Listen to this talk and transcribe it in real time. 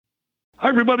Hi,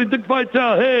 everybody. Dick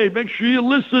Vitale. Hey, make sure you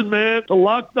listen, man, to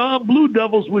Locked On Blue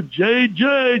Devils with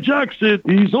J.J. Jackson.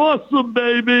 He's awesome,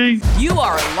 baby. You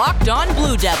are Locked On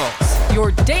Blue Devils, your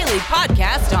daily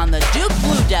podcast on the Duke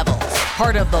Blue Devils,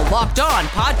 part of the Locked On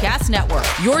Podcast Network,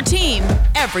 your team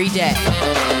every day.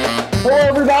 Hello,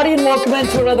 everybody, and welcome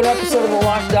into another episode of the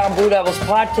Locked On Blue Devils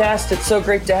podcast. It's so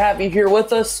great to have you here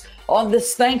with us on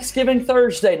this Thanksgiving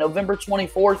Thursday, November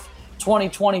 24th,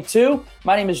 2022.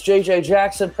 My name is JJ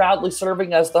Jackson, proudly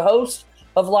serving as the host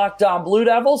of Locked On Blue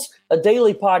Devils, a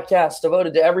daily podcast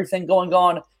devoted to everything going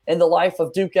on in the life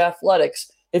of Duke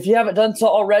athletics. If you haven't done so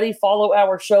already, follow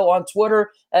our show on Twitter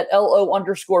at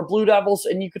LO_Blue Devils,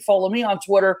 and you can follow me on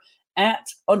Twitter at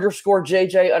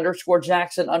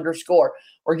 _JJ_Jackson_.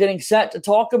 We're getting set to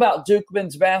talk about Duke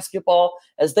men's basketball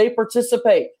as they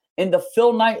participate in the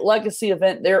Phil Knight Legacy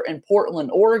event there in Portland,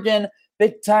 Oregon.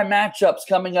 Big-time matchups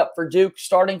coming up for Duke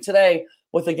starting today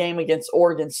with a game against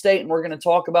Oregon State, and we're going to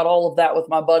talk about all of that with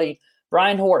my buddy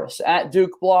Brian Horace at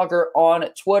Duke Blogger on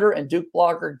Twitter and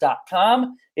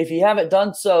DukeBlogger.com. If you haven't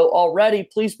done so already,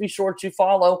 please be sure to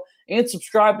follow and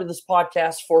subscribe to this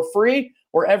podcast for free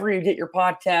wherever you get your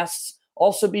podcasts.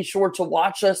 Also, be sure to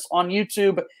watch us on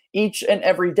YouTube each and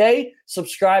every day.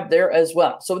 Subscribe there as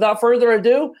well. So without further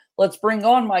ado, let's bring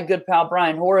on my good pal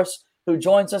Brian Horace, who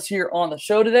joins us here on the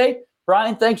show today.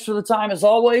 Brian, thanks for the time as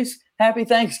always. Happy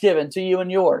Thanksgiving to you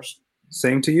and yours.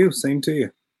 Same to you. Same to you.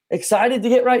 Excited to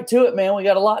get right to it, man. We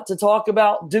got a lot to talk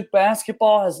about. Duke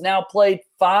basketball has now played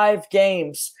 5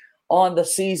 games on the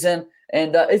season,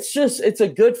 and it's a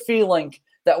good feeling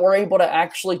that we're able to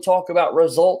actually talk about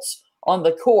results on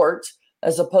the court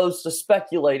as opposed to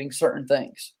speculating certain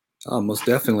things. Oh, most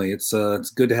definitely. It's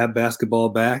good to have basketball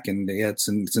back, and yeah, it's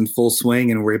in full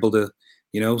swing, and we're able to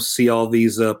see all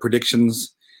these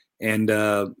predictions and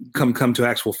come to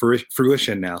actual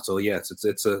fruition now. So yes,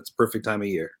 it's a perfect time of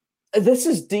year. This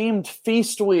is deemed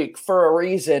Feast Week for a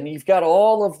reason. You've got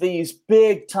all of these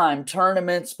big-time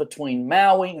tournaments between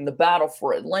Maui and the Battle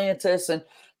for Atlantis and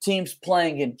teams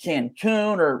playing in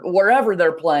Cancun or wherever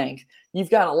they're playing.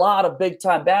 You've got a lot of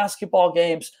big-time basketball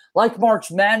games. Like March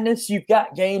Madness, you've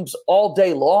got games all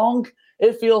day long,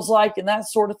 it feels like, and that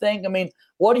sort of thing. I mean,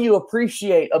 what do you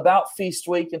appreciate about Feast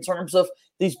Week in terms of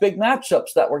these big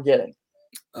matchups that we're getting?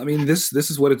 I mean, this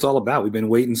is what it's all about. We've been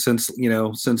waiting since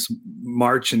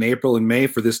March and April and May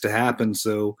for this to happen.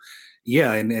 So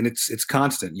yeah, and it's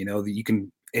constant. You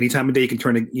can any time of day you can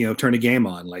turn a game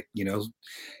on.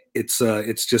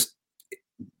 It's just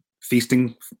feast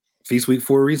week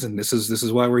for a reason. This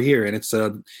is why we're here, and it's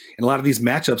and a lot of these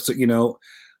matchups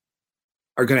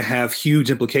are going to have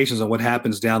huge implications on what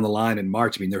happens down the line in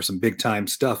March. I mean, there's some big time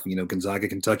stuff. Gonzaga,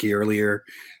 Kentucky earlier.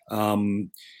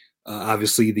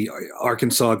 Obviously, the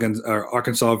Arkansas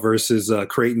versus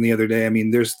Creighton the other day. I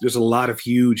mean, there's a lot of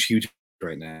huge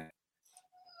right now.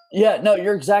 Yeah, no,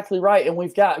 you're exactly right. And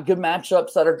we've got good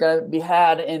matchups that are going to be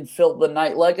had in Phil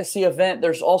Knight Legacy event.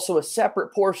 There's also a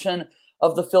separate portion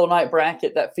of the Phil Knight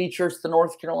bracket that features the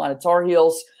North Carolina Tar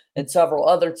Heels and several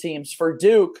other teams. For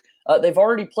Duke, they've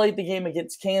already played the game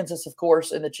against Kansas, of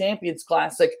course, in the Champions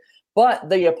Classic, but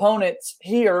the opponents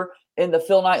here in the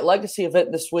Phil Knight Legacy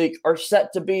event this week are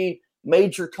set to be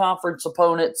major conference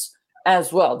opponents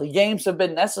as well. The games have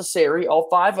been necessary, all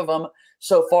 5 of them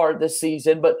so far this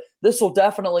season, but this will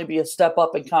definitely be a step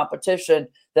up in competition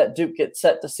that Duke gets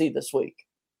set to see this week.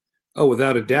 Oh,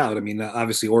 without a doubt. I mean,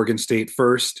 obviously Oregon State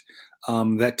first.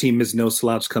 That team is no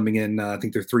slouch coming in. I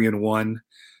think they're 3-1.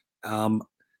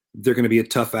 They're going to be a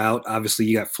tough out. Obviously,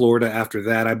 you got Florida after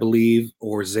that, I believe,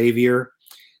 or Xavier.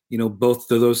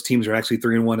 Both of those teams are actually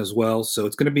 3-1 as well. So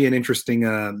it's going to be an interesting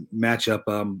matchup.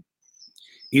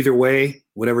 Either way,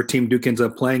 whatever team Duke ends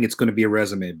up playing, it's going to be a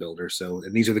resume builder. So,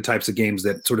 and these are the types of games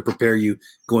that sort of prepare you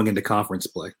going into conference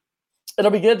play.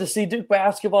 It'll be good to see Duke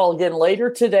basketball again later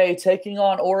today, taking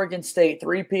on Oregon State,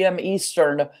 3 p.m.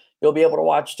 Eastern. You'll be able to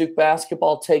watch Duke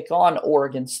basketball take on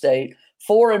Oregon State.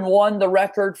 4-1, the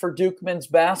record for Duke men's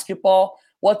basketball.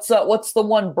 What's the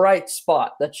one bright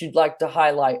spot that you'd like to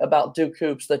highlight about Duke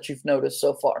hoops that you've noticed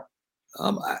so far?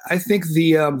 I think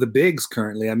the bigs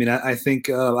currently. I mean, I think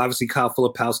obviously Kyle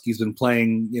Filipowski's been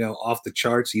playing off the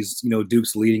charts. He's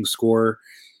Duke's leading scorer.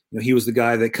 He was the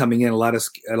guy that coming in. A lot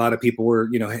of people were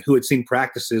who had seen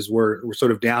practices were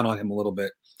sort of down on him a little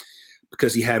bit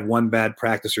because he had 1 bad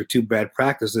practice or 2 bad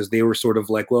practices. They were sort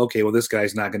of like, well, okay, well this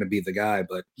guy's not going to be the guy,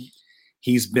 but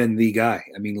he's been the guy.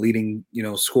 I mean, leading,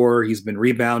 scorer. He's been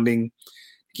rebounding.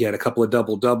 He had a couple of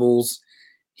double-doubles.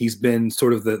 He's been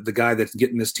sort of the guy that's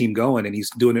getting this team going, and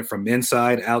he's doing it from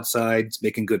inside, outside,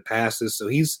 making good passes. So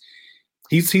he's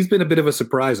been a bit of a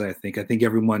surprise, I think. I think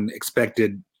everyone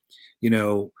expected,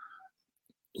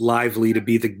 Lively to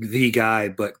be the guy,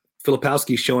 but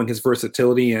Filipowski's showing his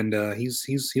versatility, and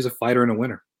he's a fighter and a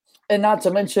winner. And not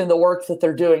to mention the work that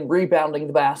they're doing rebounding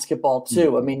the basketball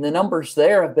too. I mean, the numbers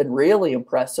there have been really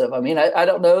impressive. I mean, I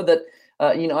don't know that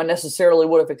I necessarily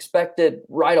would have expected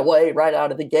right away, right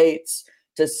out of the gates,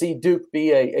 to see Duke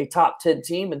be a top 10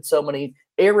 team in so many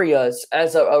areas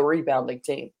as a rebounding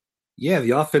team. Yeah,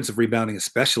 the offensive rebounding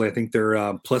especially. I think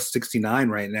they're plus 69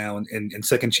 right now in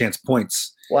second chance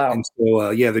points. Wow. And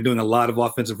so, they're doing a lot of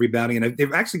offensive rebounding. And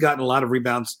they've actually gotten a lot of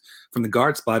rebounds from the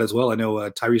guard spot as well. I know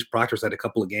Tyrese Proctor's had a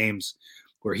couple of games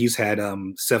where he's had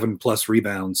 7+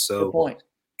 rebounds. So good point.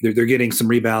 They're getting some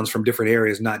rebounds from different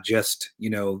areas, not just,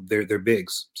 their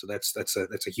bigs. So that's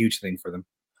a huge thing for them.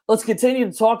 Let's continue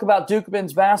to talk about Duke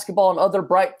men's basketball and other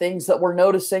bright things that we're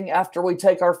noticing after we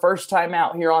take our first time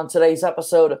out here on today's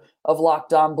episode of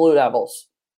Locked On Blue Devils.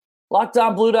 Locked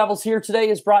On Blue Devils here today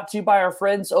is brought to you by our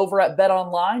friends over at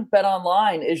BetOnline.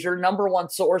 BetOnline is your number one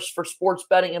source for sports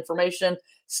betting information,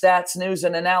 stats, news,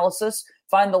 and analysis.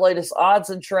 Find the latest odds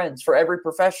and trends for every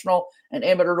professional and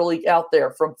amateur league out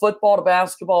there, from football to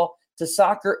basketball to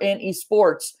soccer and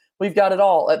esports. We've got it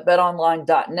all at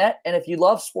betonline.net. And if you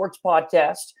love sports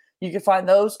podcasts, you can find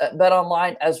those at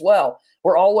BetOnline as well.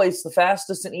 We're always the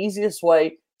fastest and easiest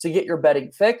way to get your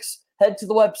betting fix. Head to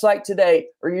the website today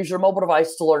or use your mobile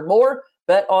device to learn more.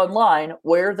 BetOnline,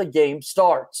 where the game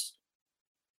starts.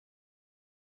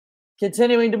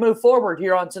 Continuing to move forward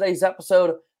here on today's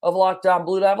episode of Locked On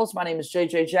Blue Devils, my name is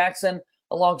JJ Jackson,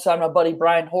 alongside my buddy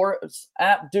Brian Horace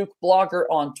at Duke Blogger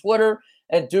on Twitter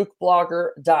and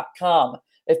DukeBlogger.com.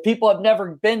 If people have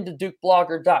never been to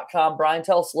DukeBlogger.com, Brian,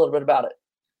 tell us a little bit about it.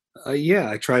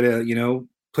 I try to,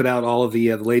 put out all of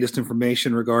the latest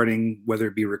information regarding whether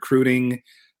it be recruiting,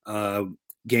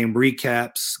 game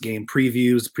recaps, game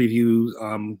previews.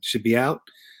 Preview should be out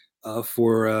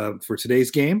for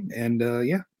today's game, and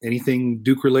anything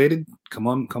Duke related, come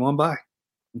on by.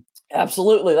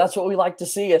 Absolutely, that's what we like to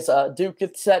see as Duke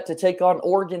gets set to take on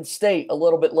Oregon State a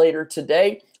little bit later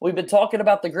today. We've been talking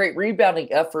about the great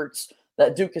rebounding efforts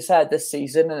that Duke has had this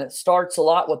season, and it starts a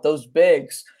lot with those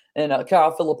bigs. And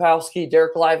Kyle Filipowski,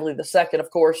 Derek Lively II, of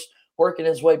course, working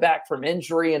his way back from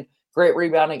injury, and great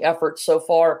rebounding efforts so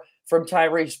far from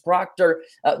Tyrese Proctor.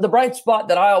 The bright spot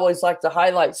that I always like to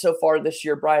highlight so far this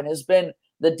year, Brian, has been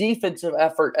the defensive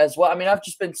effort as well. I mean, I've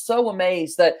just been so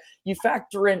amazed that you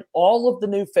factor in all of the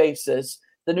new faces,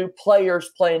 the new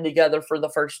players playing together for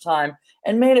the first time.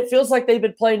 And, man, it feels like they've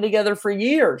been playing together for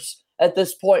years at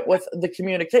this point with the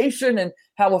communication and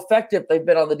how effective they've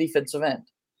been on the defensive end.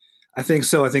 I think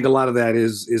so. I think a lot of that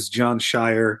is John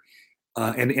Shire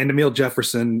and Emil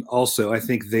Jefferson also. I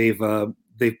think they've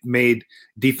made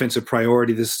defense a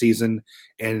priority this season,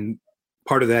 and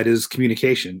part of that is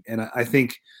communication. And I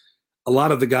think a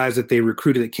lot of the guys that they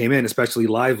recruited that came in, especially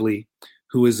Lively,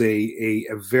 who is a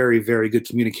very, very good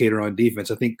communicator on defense,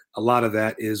 I think a lot of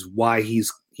that is why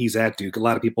he's at Duke. A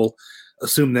lot of people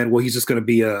assume that, well, he's just going to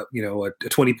be a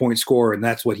 20-point scorer, and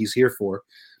that's what he's here for.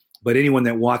 But anyone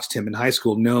that watched him in high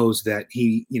school knows that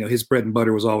his bread and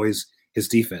butter was always his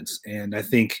defense. And I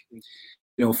think,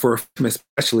 for him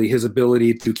especially, his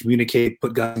ability to communicate,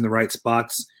 put guys in the right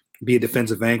spots, be a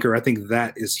defensive anchor, I think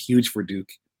that is huge for Duke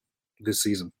this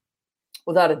season.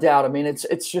 Without a doubt. I mean,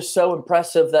 it's just so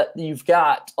impressive that you've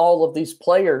got all of these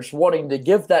players wanting to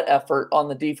give that effort on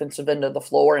the defensive end of the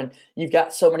floor, and you've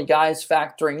got so many guys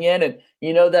factoring in, and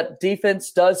that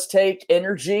defense does take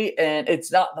energy, and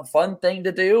it's not the fun thing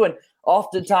to do, and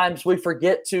oftentimes we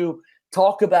forget to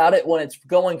talk about it when it's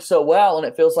going so well, and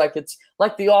it feels like it's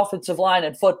like the offensive line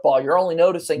in football. You're only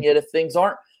noticing it if things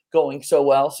aren't going so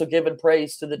well, so giving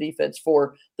praise to the defense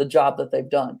for the job that they've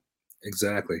done.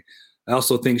 Exactly. I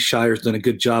also think Shire's done a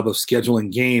good job of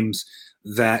scheduling games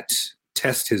that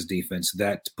test his defense,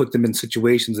 that put them in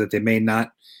situations that they may not,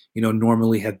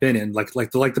 normally have been in, like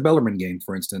the Bellarmine game,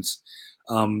 for instance.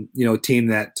 A team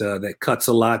that cuts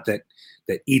a lot, that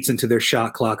eats into their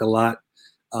shot clock a lot.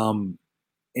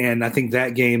 And I think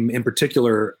that game in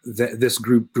particular, this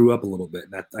group grew up a little bit.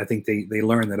 I think they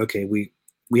learned that, okay,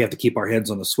 we have to keep our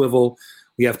heads on the swivel.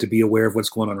 We have to be aware of what's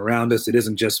going on around us. It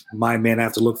isn't just my man I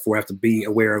have to look for. I have to be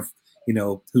aware of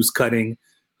who's cutting,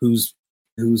 who's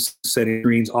setting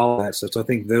screens, all that stuff. So I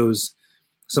think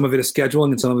some of it is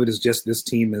scheduling, and some of it is just this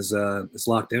team is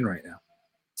locked in right now.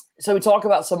 So we talk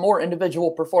about some more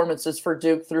individual performances for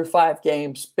Duke through 5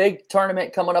 games. Big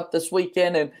tournament coming up this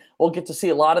weekend, and we'll get to see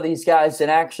a lot of these guys in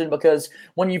action, because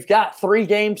when you've got 3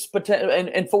 games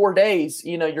in 4 days,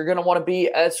 you're going to want to be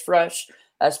as fresh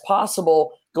as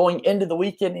possible going into the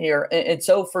weekend here. And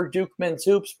so for Duke men's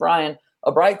hoops, Brian,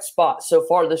 a bright spot so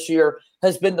far this year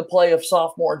has been the play of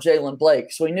sophomore Jalen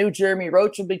Blake. So we knew Jeremy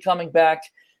Roach would be coming back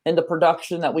and the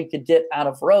production that we could get out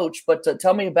of Roach. But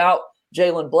tell me about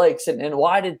Jalen Blake's and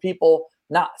why did people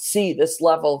not see this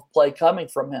level of play coming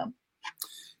from him?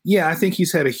 Yeah, I think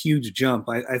he's had a huge jump.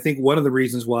 I think one of the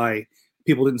reasons why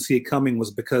people didn't see it coming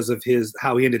was because of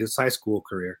how he ended his high school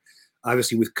career.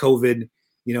 Obviously, with COVID,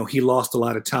 he lost a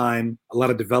lot of time, a lot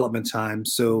of development time.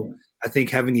 So I think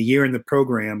having a year in the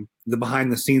program, the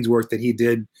behind-the-scenes work that he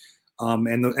did,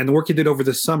 and the work he did over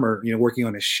the summer, working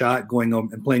on his shot, going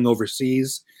and playing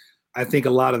overseas, I think a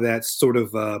lot of that's sort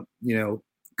of,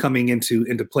 coming into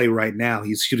play right now.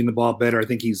 He's shooting the ball better. I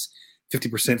think he's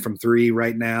 50% from three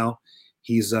right now.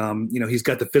 He's, he's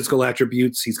got the physical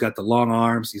attributes. He's got the long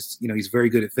arms. He's very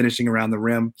good at finishing around the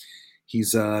rim.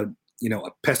 He's, a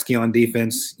pesky on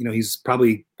defense. He's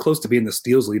probably close to being the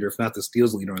steals leader, if not the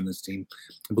steals leader on this team.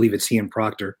 I believe it's he and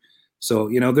Proctor. So,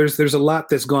 there's a lot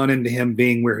that's gone into him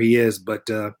being where he is. But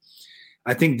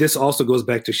I think this also goes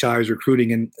back to Shire's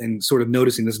recruiting and sort of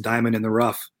noticing this diamond in the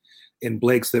rough in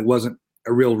Blake's that wasn't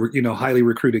a real, highly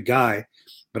recruited guy.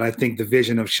 But I think the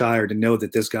vision of Shire to know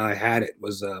that this guy had it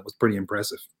was pretty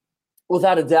impressive.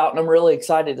 Without a doubt, and I'm really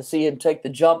excited to see him take the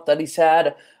jump that he's had.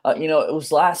 It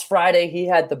was last Friday he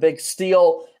had the big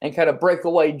steal and kind of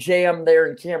breakaway jam there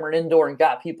in Cameron Indoor and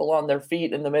got people on their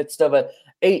feet in the midst of a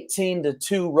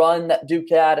 18-2 run that Duke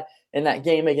had in that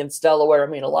game against Delaware. I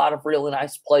mean, a lot of really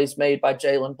nice plays made by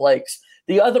Jalen Blakes.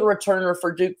 The other returner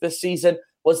for Duke this season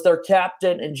was their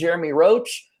captain and Jeremy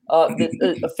Roach.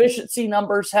 The efficiency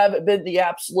numbers haven't been the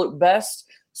absolute best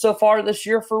so far this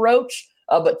year for Roach,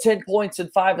 but 10 points and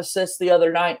 5 assists the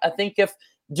other night. I think if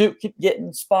Duke could get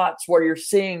in spots where you're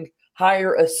seeing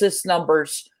higher assist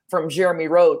numbers from Jeremy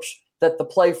Roach, that the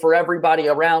play for everybody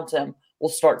around him will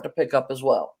start to pick up as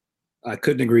well. I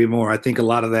couldn't agree more. I think a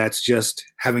lot of that's just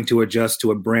having to adjust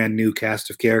to a brand new cast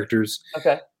of characters.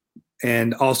 Okay.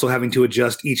 And also having to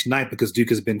adjust each night because Duke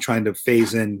has been trying to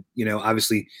phase in,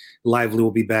 obviously Lively will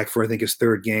be back for, I think, his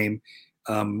third game.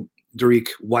 Dariq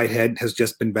Whitehead has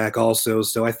just been back also.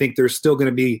 So I think there's still going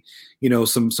to be,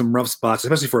 some rough spots,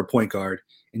 especially for a point guard,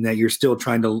 in that you're still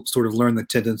trying to sort of learn the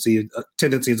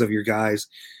tendencies of your guys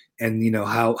and,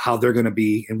 how they're going to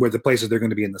be and where the places they're going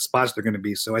to be and the spots they're going to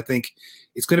be. So I think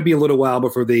it's going to be a little while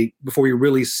before we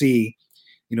really see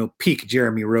peak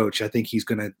Jeremy Roach. I think he's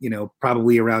going to,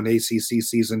 probably around ACC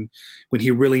season when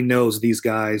he really knows these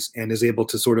guys and is able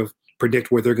to sort of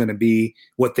predict where they're going to be,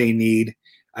 what they need.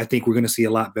 I think we're going to see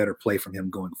a lot better play from him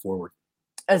going forward.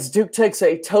 As Duke takes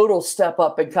a total step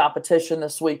up in competition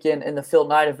this weekend in the Phil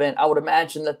Knight event, I would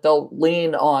imagine that they'll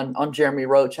lean on Jeremy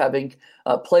Roach, having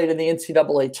played in the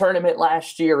NCAA tournament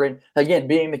last year and, again,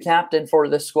 being the captain for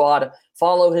this squad,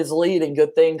 follow his lead, and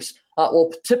good things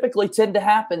will typically tend to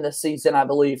happen this season, I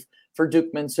believe, for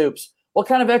Duke men's hoops. What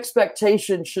kind of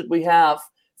expectation should we have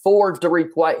for Dariq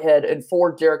Whitehead and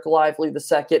for Derek Lively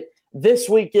II this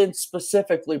weekend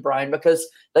specifically, Brian, because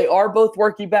they are both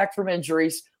working back from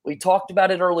injuries. We talked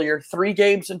about it earlier. 3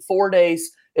 games in 4 days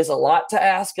is a lot to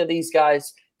ask of these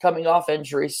guys coming off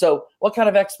injury. So what kind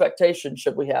of expectation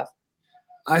should we have?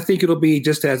 I think it'll be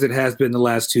just as it has been the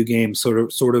last 2 games,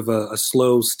 sort of a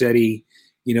slow, steady,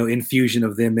 infusion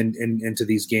of them into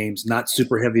these games, not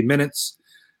super heavy minutes.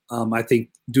 I think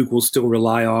Duke will still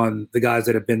rely on the guys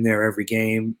that have been there every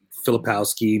game,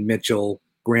 Filipowski, Mitchell,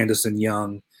 Grandison,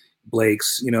 Young,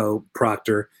 Blakes,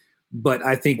 Proctor. But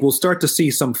I think we'll start to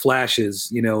see some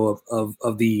flashes, of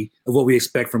what we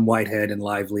expect from Whitehead and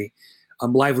Lively.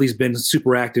 Lively's been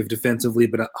super active defensively,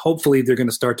 but hopefully they're going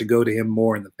to start to go to him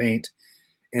more in the paint.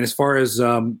 And as far as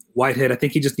Whitehead, I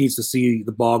think he just needs to see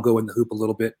the ball go in the hoop a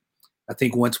little bit. I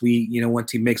think once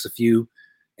he makes a few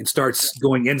and starts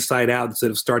going inside out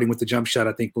instead of starting with the jump shot,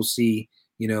 I think we'll see,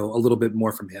 a little bit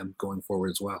more from him going forward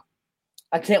as well.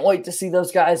 I can't wait to see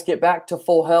those guys get back to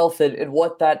full health and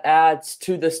what that adds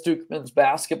to this Duke men's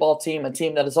basketball team, a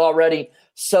team that is already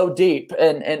so deep.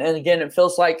 And again, it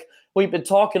feels like we've been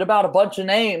talking about a bunch of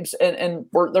names and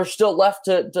there's still left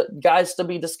to guys to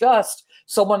be discussed.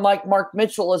 Someone like Mark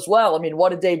Mitchell as well. I mean,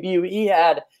 what a debut he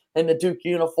had in the Duke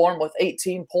uniform with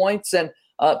 18 points and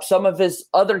some of his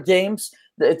other games.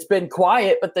 It's been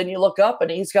quiet, but then you look up and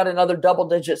he's got another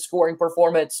double-digit scoring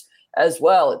performance as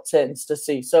well, it tends to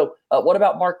see. So what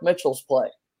about Mark Mitchell's play?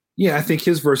 Yeah, I think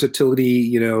his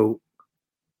versatility,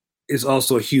 is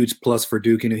also a huge plus for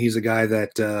Duke. He's a guy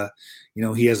that,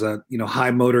 he has a,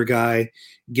 high motor guy,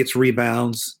 gets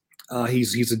rebounds.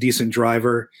 He's a decent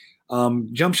driver.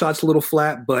 Jump shot's a little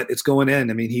flat, but it's going in.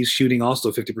 I mean, he's shooting also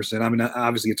 50%. I mean,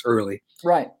 obviously it's early.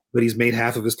 Right. But he's made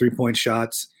half of his 3-point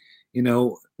shots.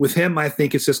 With him, I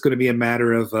think it's just going to be a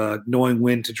matter of knowing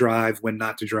when to drive, when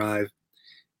not to drive,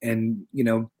 and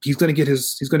he's going to get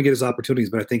his opportunities.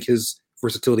 But I think his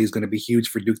versatility is going to be huge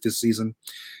for Duke this season.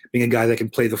 Being a guy that can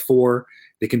play the 4,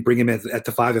 they can bring him at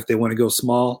the 5 if they want to go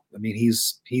small. I mean,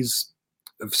 he's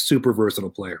a super versatile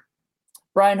player.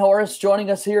 Brian Horace joining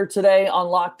us here today on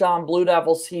Locked On Blue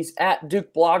Devils. He's at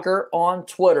Duke Blogger on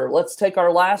Twitter. Let's take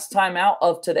our last time out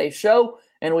of today's show,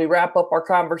 and we wrap up our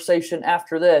conversation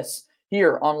after this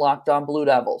here on Locked On Blue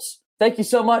Devils. Thank you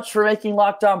so much for making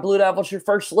Locked On Blue Devils your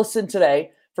first listen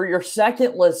today. For your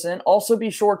second listen, also be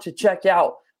sure to check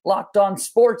out Locked On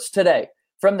Sports today.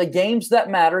 From the games that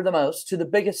matter the most to the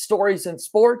biggest stories in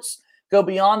sports, go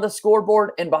beyond the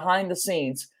scoreboard and behind the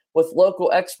scenes with local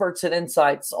experts and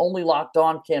insights only Locked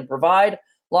On can provide.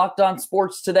 Locked On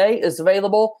Sports Today is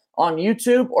available on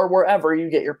YouTube or wherever you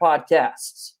get your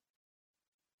podcasts.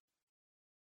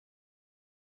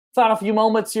 Final few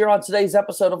moments here on today's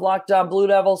episode of Locked On Blue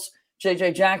Devils.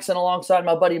 JJ Jackson alongside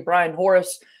my buddy Brian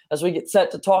Horace as we get set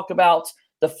to talk about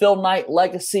the Phil Knight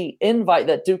Legacy Invite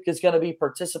that Duke is going to be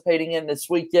participating in this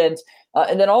weekend.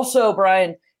 And then also,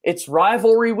 Brian, it's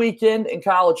rivalry weekend in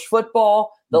college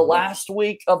football, the last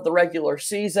week of the regular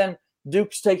season.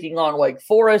 Duke's taking on Wake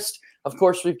Forest. Of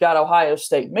course, we've got Ohio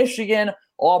State, Michigan,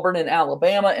 Auburn and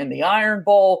Alabama in the Iron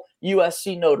Bowl,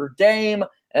 USC Notre Dame,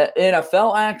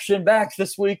 NFL action back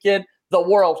this weekend. The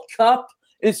World Cup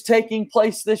is taking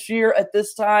place this year at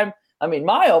this time. I mean,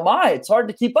 my, oh my, it's hard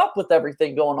to keep up with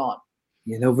everything going on.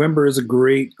 Yeah, November is a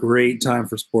great time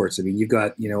for sports. I mean, you've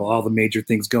got, all the major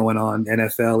things going on,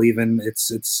 NFL even.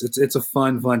 It's a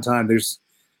fun time.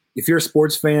 If you're a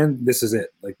sports fan, this is it.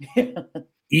 Like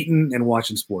eating and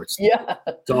watching sports. Yeah.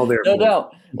 It's all there. No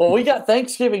doubt. Well, we got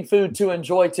Thanksgiving food to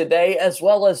enjoy today, as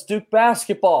well as Duke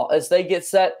basketball as they get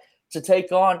set to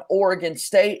take on Oregon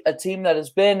State, a team that has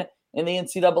been in the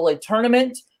NCAA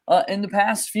tournament in the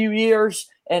past few years,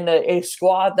 and a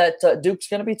squad that Duke's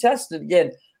going to be tested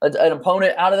again. An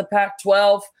opponent out of the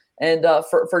Pac-12. And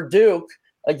for Duke,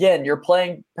 again, you're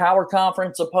playing power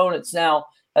conference opponents now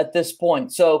at this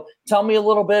point. So tell me a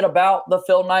little bit about the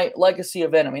Phil Knight Legacy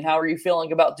event. I mean, how are you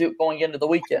feeling about Duke going into the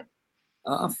weekend?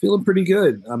 I'm feeling pretty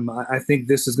good. I think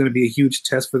this is going to be a huge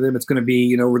test for them. It's going to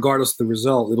be, regardless of the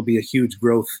result, it'll be a huge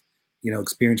growth,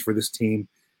 experience for this team,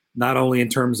 not only in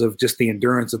terms of just the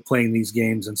endurance of playing these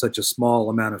games in such a small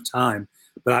amount of time,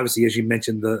 but obviously, as you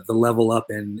mentioned, the level up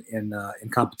in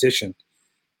competition.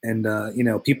 And,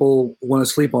 people want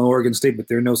to sleep on Oregon State, but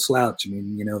they're no slouch. I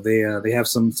mean, they have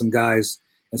some guys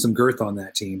and some girth on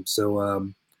that team.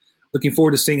 So looking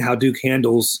forward to seeing how Duke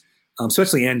handles,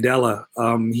 especially Andela.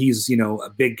 He's, a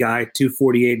big guy,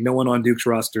 248. No one on Duke's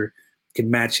roster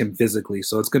can match him physically.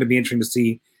 So it's going to be interesting to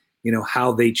see,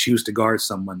 how they choose to guard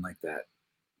someone like that.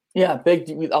 Yeah,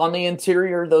 big on the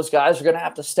interior. Those guys are going to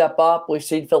have to step up. We've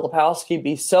seen Filipowski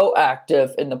be so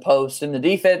active in the post, and the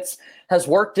defense has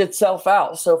worked itself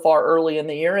out so far early in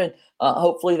the year, and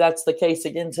hopefully that's the case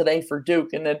again today for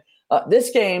Duke. And then this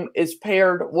game is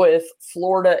paired with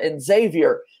Florida and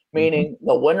Xavier, meaning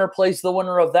the winner plays the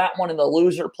winner of that one, and the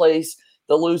loser plays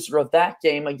the loser of that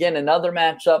game. Again, another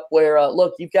matchup where,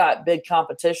 look, you've got big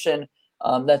competition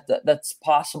that's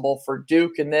possible for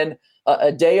Duke, and then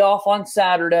a day off on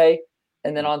Saturday,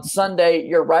 and then on Sunday,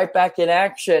 you're right back in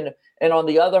action. And on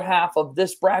the other half of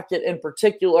this bracket in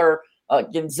particular,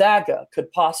 Gonzaga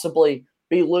could possibly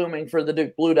be looming for the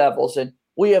Duke Blue Devils. And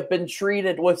we have been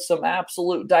treated with some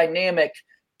absolute dynamic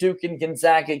Duke and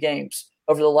Gonzaga games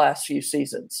over the last few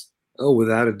seasons. Oh,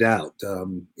 without a doubt.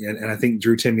 And I think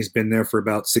Drew Timme's been there for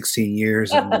about 16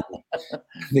 years. And I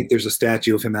think there's a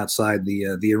statue of him outside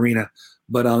the arena.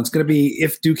 But it's going to be,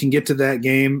 if Duke can get to that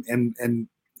game and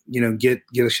get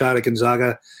a shot at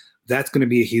Gonzaga, that's going to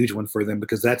be a huge one for them,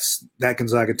 because that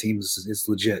Gonzaga team is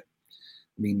legit.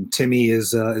 I mean, Timme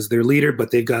is their leader,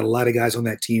 but they've got a lot of guys on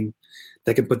that team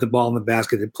that can put the ball in the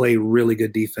basket and play really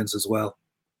good defense as well.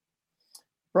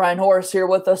 Brian Horace here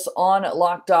with us on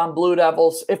Locked On Blue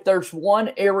Devils. If there's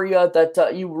one area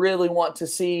that you really want to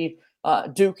see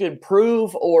Duke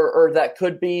improve, or that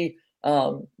could be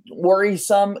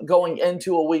worrisome going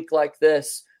into a week like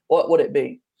this, what would it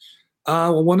be? I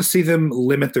want to see them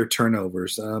limit their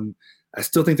turnovers. I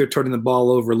still think they're turning the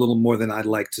ball over a little more than I'd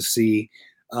like to see.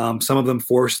 Some of them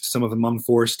forced, some of them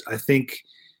unforced. I think,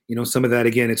 some of that,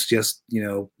 again, it's just,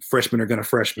 freshmen are going to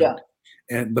freshmen.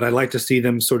 Yeah. But I'd like to see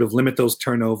them sort of limit those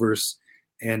turnovers.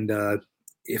 And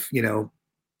if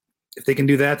they can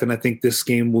do that, then I think this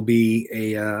game will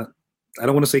be I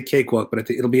don't want to say cakewalk, but I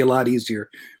think it'll be a lot easier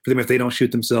for them if they don't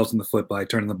shoot themselves in the foot by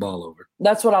turning the ball over.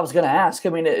 That's what I was going to ask. I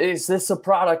mean, is this a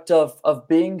product of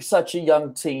being such a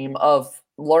young team, of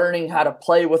learning how to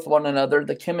play with one another,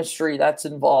 the chemistry that's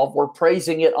involved. We're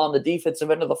praising it on the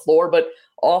defensive end of the floor, but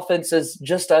offense is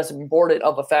just as important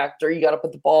of a factor. You got to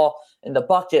put the ball in the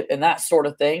bucket and that sort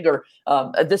of thing. Or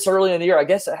this early in the year, I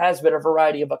guess it has been a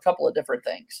variety of a couple of different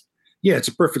things. Yeah, it's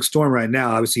a perfect storm right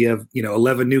now. Obviously, you have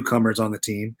 11 newcomers on the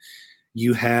team.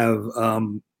 You have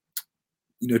 2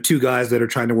 guys that are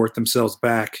trying to work themselves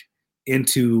back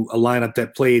into a lineup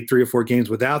that played 3 or 4 games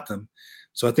without them.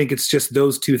 So I think it's just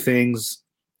those 2 things,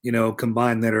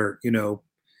 combined that are,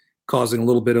 causing a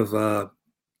little bit of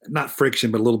not friction,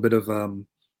 but a little bit of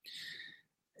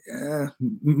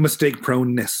mistake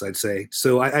proneness, I'd say.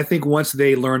 So I think once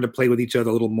they learn to play with each other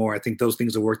a little more, I think those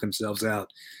things will work themselves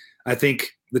out. I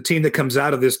think the team that comes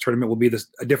out of this tournament will be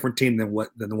a different team than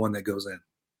the one that goes in.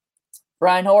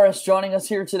 Brian Horace joining us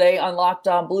here today on Locked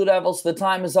On Blue Devils. The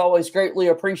time is always greatly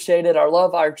appreciated. I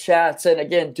love our chats. And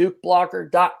again,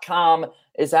 DukeBlogger.com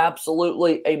is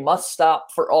absolutely a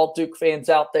must-stop for all Duke fans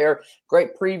out there.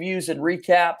 Great previews and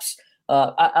recaps.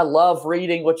 I love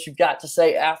reading what you've got to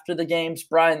say after the games.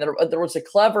 Brian, there was a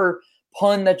clever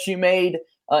pun that you made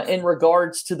in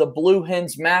regards to the Blue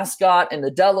Hens mascot in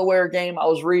the Delaware game I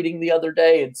was reading the other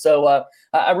day. And so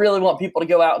I really want people to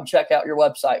go out and check out your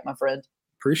website, my friend.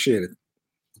 Appreciate it.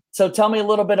 So tell me a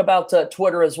little bit about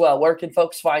Twitter as well. Where can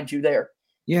folks find you there?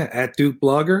 Yeah, at Duke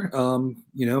Blogger.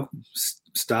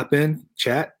 Stop in,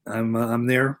 chat. I'm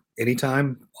there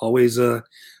anytime. Always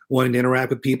wanting to interact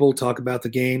with people, talk about the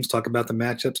games, talk about the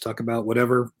matchups, talk about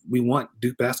whatever we want,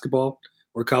 Duke basketball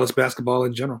or college basketball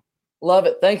in general. Love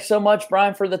it. Thanks so much,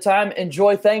 Brian, for the time.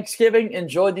 Enjoy Thanksgiving.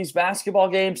 Enjoy these basketball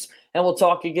games, and we'll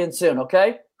talk again soon,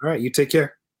 okay? All right, you take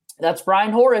care. That's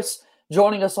Brian Horace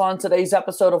joining us on today's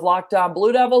episode of Locked On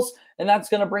Blue Devils, and that's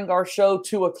going to bring our show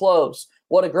to a close.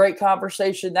 What a great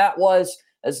conversation that was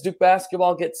as Duke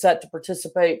basketball gets set to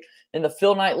participate in the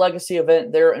Phil Knight Legacy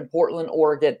event there in Portland,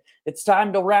 Oregon. It's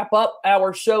time to wrap up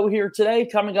our show here today.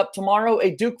 Coming up tomorrow,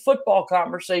 a Duke football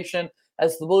conversation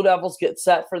as the Blue Devils get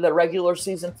set for the regular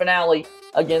season finale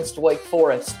against Wake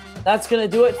Forest. That's going to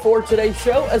do it for today's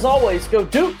show. As always, go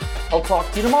Duke. I'll talk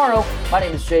to you tomorrow. My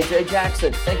name is JJ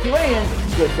Jackson. Thank you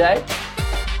and good day.